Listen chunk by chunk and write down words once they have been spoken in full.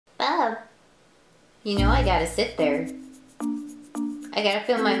You know I gotta sit there. I gotta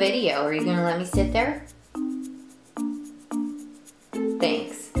film my video. Are you gonna let me sit there?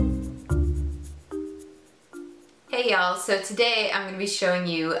 Thanks. Hey y'all, so today I'm gonna be showing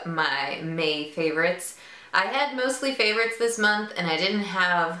you my May favorites. I had mostly favorites this month and I didn't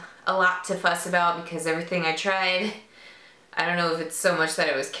have a lot to fuss about because everything I tried, I don't know if it's so much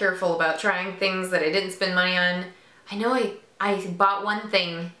that I was careful about trying things that I didn't spend money on. I know I bought one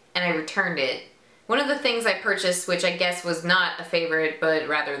thing and I returned it. One of the things I purchased, which I guess was not a favorite, but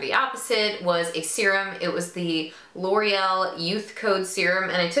rather the opposite, was a serum. It was the Loreal Youth Code Serum,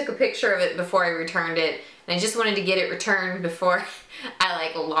 and I took a picture of it before I returned it, and I just wanted to get it returned before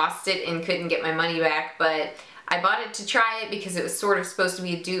I lost it and couldn't get my money back, but I bought it to try it because it was sort of supposed to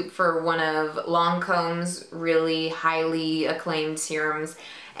be a dupe for one of Lancome's really highly acclaimed serums,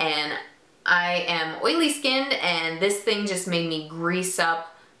 and I am oily skinned, and this thing just made me grease up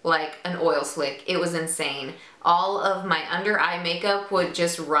like an oil slick. It was insane. All of my under eye makeup would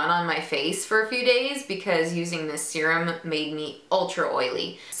just run on my face for a few days because using this serum made me ultra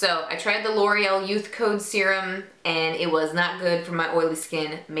oily. So I tried the L'Oreal Youth Code Serum and it was not good for my oily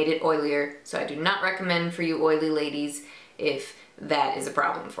skin, made it oilier. So I do not recommend for you oily ladies if that is a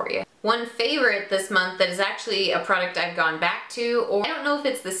problem for you. One favorite this month that is actually a product I've gone back to, or I don't know if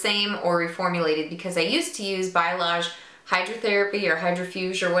it's the same or reformulated because I used to use Biolage Hydrotherapy or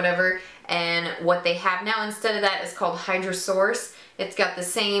Hydrofuge or whatever, and what they have now instead of that is called HydraSource. It's got the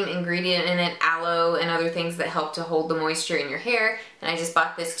same ingredient in it, aloe and other things that help to hold the moisture in your hair, and I just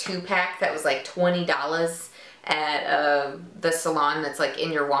bought this 2-pack that was like $20 at the salon that's like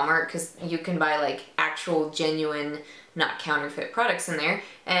in your Walmart, because you can buy like actual genuine, not counterfeit products in there,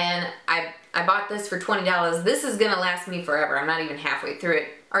 and I bought this for $20. This is gonna last me forever. I'm not even halfway through it.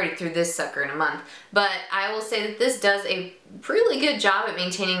 Already through this sucker in a month. But I will say that this does a really good job at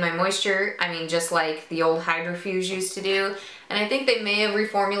maintaining my moisture. I mean, just like the old Hydrofuge used to do. And I think they may have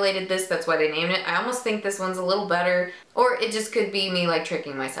reformulated this, that's why they named it. I almost think this one's a little better, or it just could be me like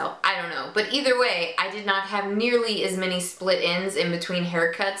tricking myself. I don't know. But either way, I did not have nearly as many split ends in between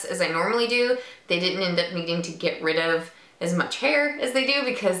haircuts as I normally do. They didn't end up needing to get rid of as much hair as they do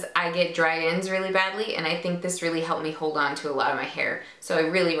because I get dry ends really badly, and I think this really helped me hold on to a lot of my hair, so I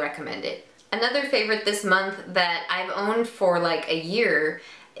really recommend it. Another favorite this month that I've owned for like a year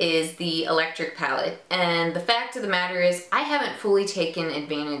is the electric palette, and the fact of the matter is I haven't fully taken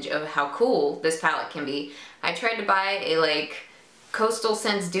advantage of how cool this palette can be. I tried to buy a Coastal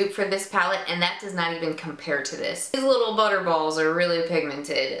Scents dupe for this palette, and that does not even compare to this. These little butterballs are really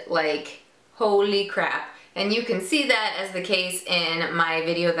pigmented, like holy crap. And you can see that as the case in my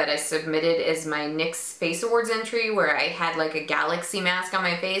video that I submitted as my NYX Face Awards entry, where I had like a galaxy mask on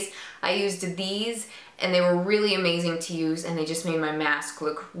my face. I used these and they were really amazing to use, and they just made my mask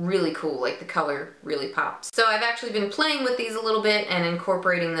look really cool, like the color really pops. So I've actually been playing with these a little bit and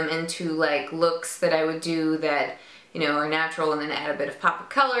incorporating them into like looks that I would do that, you know, are natural and then add a bit of pop of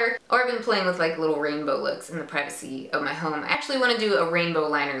color. Or I've been playing with like little rainbow looks in the privacy of my home. I actually want to do a rainbow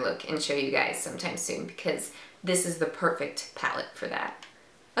liner look and show you guys sometime soon because this is the perfect palette for that.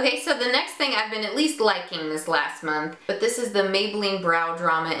 Okay, so the next thing I've been at least liking this last month, but this is the Maybelline Brow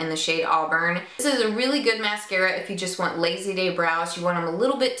Drama in the shade Auburn. This is a really good mascara if you just want lazy day brows. You want them a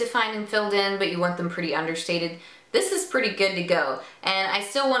little bit defined and filled in, but you want them pretty understated. This is pretty good to go, and I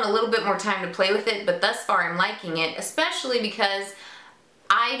still want a little bit more time to play with it, but thus far I'm liking it, especially because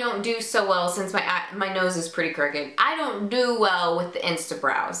I don't do so well, since my nose is pretty crooked, I don't do well with the Insta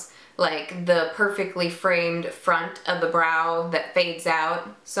brows. Like the perfectly framed front of the brow that fades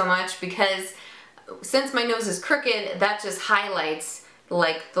out so much, because since my nose is crooked, that just highlights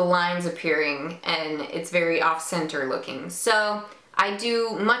like the lines appearing and it's very off-center looking. So I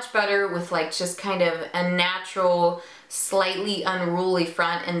do much better with like just kind of a natural, slightly unruly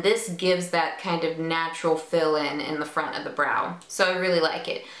front, and this gives that kind of natural fill in the front of the brow. So I really like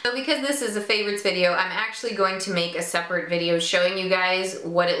it. So because this is a favorites video, I'm actually going to make a separate video showing you guys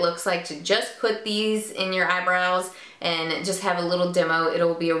what it looks like to just put these in your eyebrows and just have a little demo.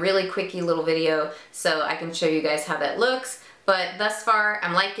 It'll be a really quickie little video so I can show you guys how that looks. But thus far,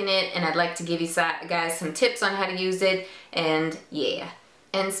 I'm liking it, and I'd like to give you guys some tips on how to use it, and yeah.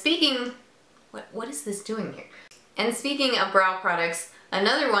 And speaking, what is this doing here? And speaking of brow products,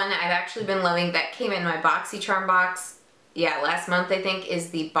 another one I've actually been loving that came in my BoxyCharm box, yeah, last month I think, is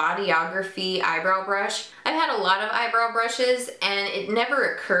the Bodyography eyebrow brush. I've had a lot of eyebrow brushes, and it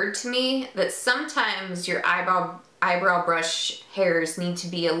never occurred to me that sometimes your eyebrow brush hairs need to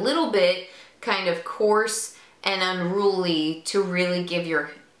be a little bit kind of coarse and unruly to really give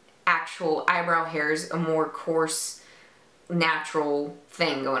your actual eyebrow hairs a more coarse natural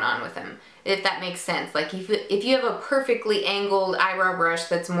thing going on with them, if that makes sense. Like if you have a perfectly angled eyebrow brush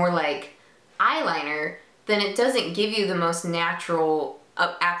that's more like eyeliner, then it doesn't give you the most natural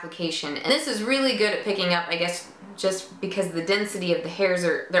application. And this is really good at picking up, I guess, just because the density of the hairs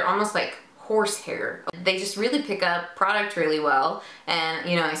they're almost like horsehair. They just really pick up product really well, and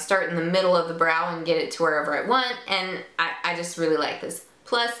you know, I start in the middle of the brow and get it to wherever I want, and I just really like this.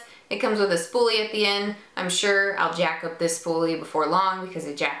 Plus, it comes with a spoolie at the end. I'm sure I'll jack up this spoolie before long because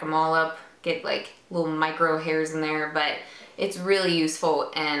I jack them all up, get like little micro hairs in there, but it's really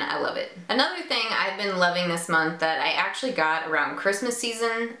useful and I love it. Another thing I've been loving this month that I actually got around Christmas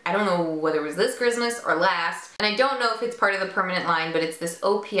season, I don't know whether it was this Christmas or last, and I don't know if it's part of the permanent line, but it's this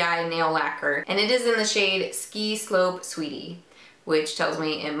OPI nail lacquer, and it is in the shade Ski Slope Sweetie, which tells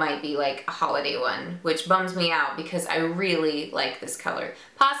me it might be like a holiday one, which bums me out because I really like this color.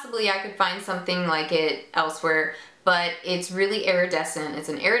 Possibly I could find something like it elsewhere, but it's really iridescent. It's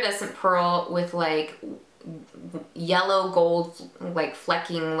an iridescent pearl with like yellow gold like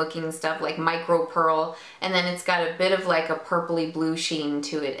flecking looking stuff, like micro pearl, and then it's got a bit of like a purpley blue sheen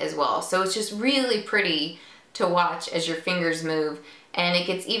to it as well. So it's just really pretty to watch as your fingers move, and it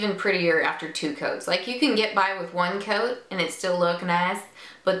gets even prettier after 2 coats. Like you can get by with 1 coat and it still look nice,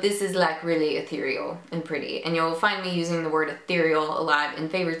 but this is like really ethereal and pretty. And you'll find me using the word ethereal a lot in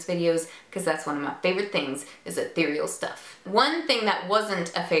favorites videos because that's one of my favorite things, is ethereal stuff. One thing that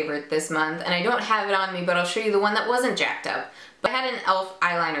wasn't a favorite this month, and I don't have it on me, but I'll show you the one that wasn't jacked up, but I had an e.l.f.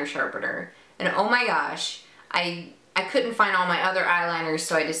 eyeliner sharpener, and oh my gosh, I couldn't find all my other eyeliners,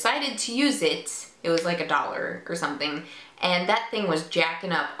 so I decided to use it. It was like $1 or something, and that thing was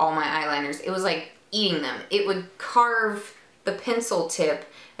jacking up all my eyeliners. It was like eating them. It would carve the pencil tip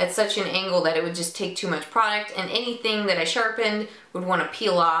at such an angle that it would just take too much product, and anything that I sharpened would want to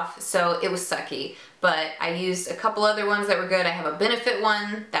peel off, so it was sucky. But I used a couple other ones that were good. I have a Benefit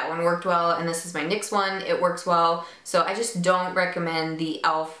one, that one worked well, and this is my NYX one, it works well. So I just don't recommend the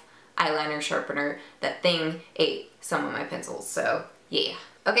e.l.f. eyeliner sharpener. That thing ate some of my pencils, so yeah.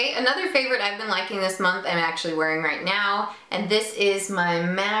 Okay, another favorite I've been liking this month I'm actually wearing right now, and this is my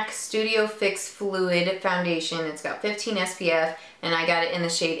MAC Studio Fix Fluid Foundation. It's got 15 SPF, and I got it in the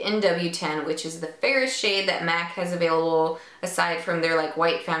shade NW10, which is the fairest shade that MAC has available aside from their like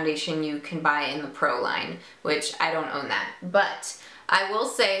white foundation you can buy in the Pro line, which I don't own that. But I will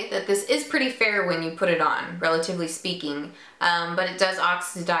say that this is pretty fair when you put it on, relatively speaking, but it does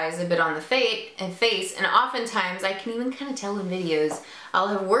oxidize a bit on the face, and oftentimes, I can even kind of tell in videos, I'll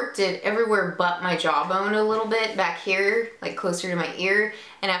have worked it everywhere but my jawbone a little bit back here, like closer to my ear,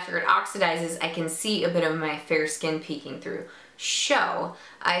 and after it oxidizes, I can see a bit of my fair skin peeking through. So,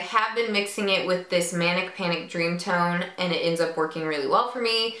 I have been mixing it with this Manic Panic Dream Tone, and it ends up working really well for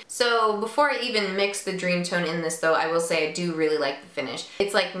me. So before I even mix the Dream Tone in this though, I will say I do really like the finish.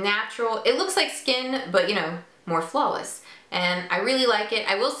 It's like natural, it looks like skin, but you know, more flawless. And I really like it.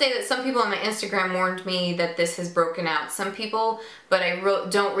 I will say that some people on my Instagram warned me that this has broken out some people, but I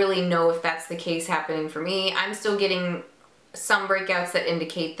don't really know if that's the case happening for me. I'm still getting some breakouts that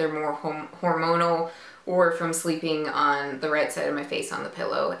indicate they're more hormonal, or from sleeping on the right side of my face on the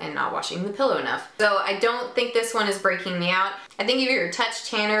pillow and not washing the pillow enough. So I don't think this one is breaking me out. I think if you're a touch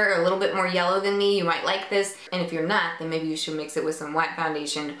tanner or a little bit more yellow than me, you might like this. And if you're not, then maybe you should mix it with some white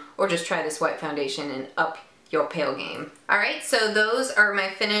foundation, or just try this white foundation and up your pale game. Alright, so those are my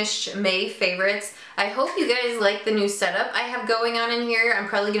finished May favorites. I hope you guys like the new setup I have going on in here. I'm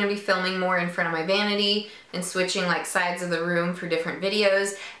probably going to be filming more in front of my vanity and switching like sides of the room for different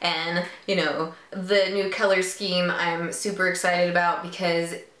videos, and you know, the new color scheme I'm super excited about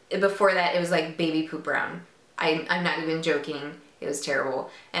because before that it was like baby poop brown. I'm not even joking. It was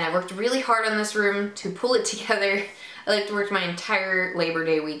terrible. And I worked really hard on this room to pull it together. I like worked my entire Labor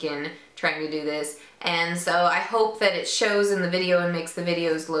Day weekend trying to do this, and so I hope that it shows in the video and makes the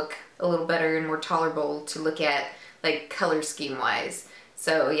videos look a little better and more tolerable to look at, like color scheme wise.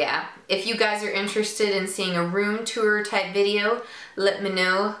 So yeah, if you guys are interested in seeing a room tour type video, let me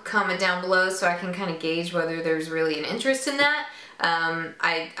know, comment down below so I can kind of gauge whether there's really an interest in that.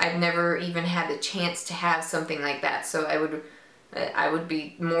 I've never even had the chance to have something like that, so I would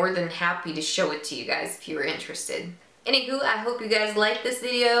be more than happy to show it to you guys if you were interested. Anywho, I hope you guys liked this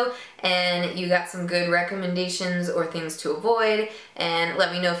video and you got some good recommendations or things to avoid, and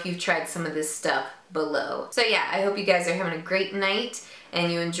let me know if you've tried some of this stuff below. So yeah, I hope you guys are having a great night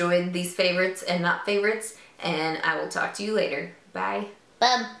and you enjoyed these favorites and not favorites, and I will talk to you later. Bye.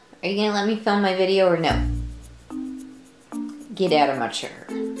 Bub, are you gonna let me film my video or no? Get out of my chair.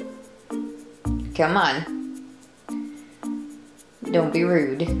 Come on. Don't be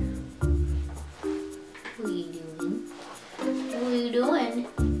rude. What are you doing?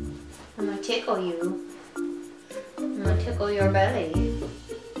 tickle you. I'm gonna tickle your belly.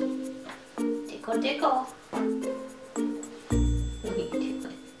 Tickle, tickle.